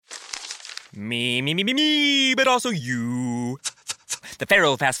Me, but also you. The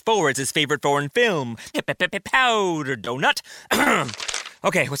Pharaoh fast forwards his favorite foreign film, Powder Donut.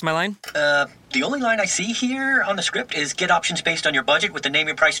 Okay, what's my line? The only line I see here on the script is get options based on your budget with the Name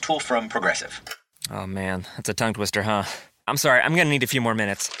Your Price tool from Progressive. Oh man, that's a tongue twister, huh? I'm sorry, I'm gonna need a few more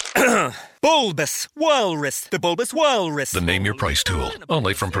minutes. Bulbous Walrus, the Bulbous Walrus. The Name Your Price tool,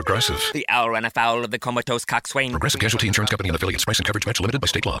 only from Progressive. The owl ran afoul of the comatose coxswain. Progressive Casualty Insurance Company and affiliates. Price and coverage match limited by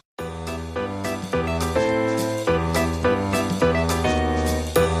state law.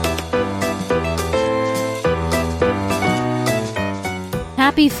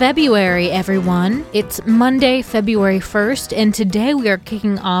 Happy February, everyone. It's Monday, February 1st, and today we are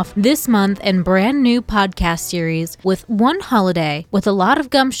kicking off this month and brand new podcast series with one holiday with a lot of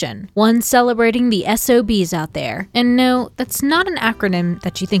gumption, one celebrating the SOBs out there. And no, that's not an acronym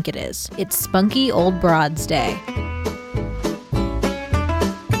that you think it is. It's Spunky Old Broads Day.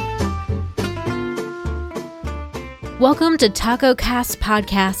 Welcome to Taco Cast's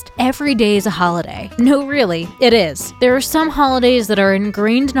podcast, Every Day is a Holiday. No, really, it is. There are some holidays that are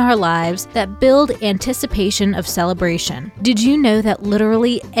ingrained in our lives that build anticipation of celebration. Did you know that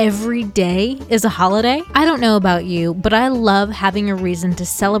literally every day is a holiday? I don't know about you, but I love having a reason to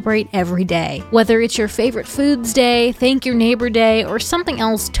celebrate every day. Whether it's your favorite foods day, thank your neighbor day, or something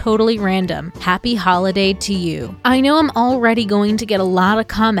else totally random. Happy holiday to you. I know I'm already going to get a lot of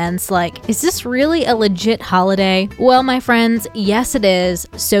comments like, is this really a legit holiday? Well, my friends, yes it is,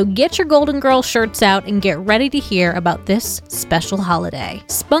 so get your Golden Girl shirts out and get ready to hear about this special holiday.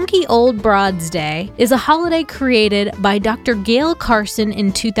 Spunky Old Broads Day is a holiday created by Dr. Gail Carson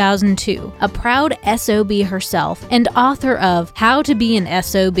in 2002, a proud SOB herself and author of How to Be an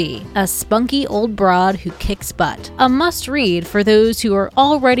SOB, a spunky old broad who kicks butt. A must-read for those who are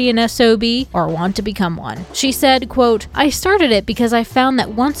already an SOB or want to become one. She said, quote, I started it because I found that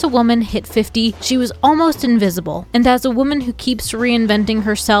once a woman hit 50, she was almost invisible, and as a woman who keeps reinventing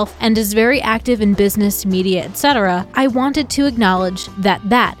herself and is very active in business, media, etc., I wanted to acknowledge that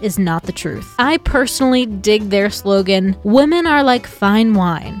that is not the truth. I personally dig their slogan, women are like fine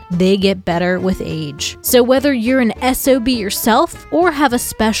wine, they get better with age. So whether you're an SOB yourself or have a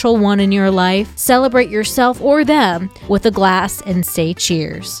special one in your life, celebrate yourself or them with a glass and say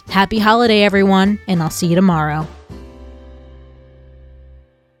cheers. Happy holiday, everyone, and I'll see you tomorrow.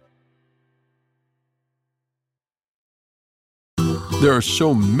 There are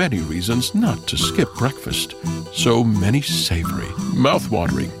so many reasons not to skip breakfast. So many savory,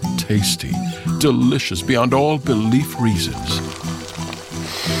 mouth-watering, tasty, delicious beyond all belief reasons.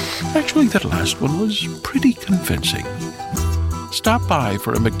 Actually, that last one was pretty convincing. Stop by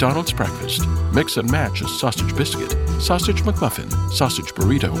for a McDonald's breakfast. Mix and match a sausage biscuit, sausage McMuffin, sausage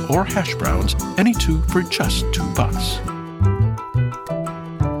burrito, or hash browns, any two for just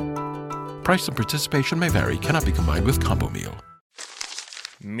 $2. Price and participation may vary, cannot be combined with combo meal.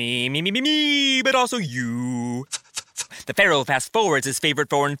 Me, but also you. The Pharaoh fast forwards his favorite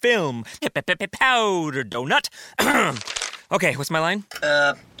foreign film, Powder Donut. Okay, what's my line?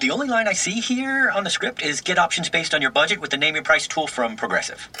 The only line I see here on the script is get options based on your budget with the Name Your Price tool from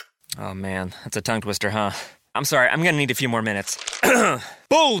Progressive. Oh man, that's a tongue twister, huh? I'm sorry, I'm gonna need a few more minutes.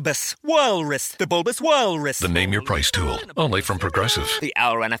 Bulbous Walrus, the Bulbous Walrus. The Name Your Price tool, only from Progressive. The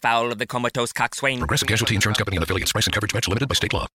owl ran afoul of the comatose coxswain. Progressive Casualty Insurance Company and affiliates. Price and coverage match limited by state law.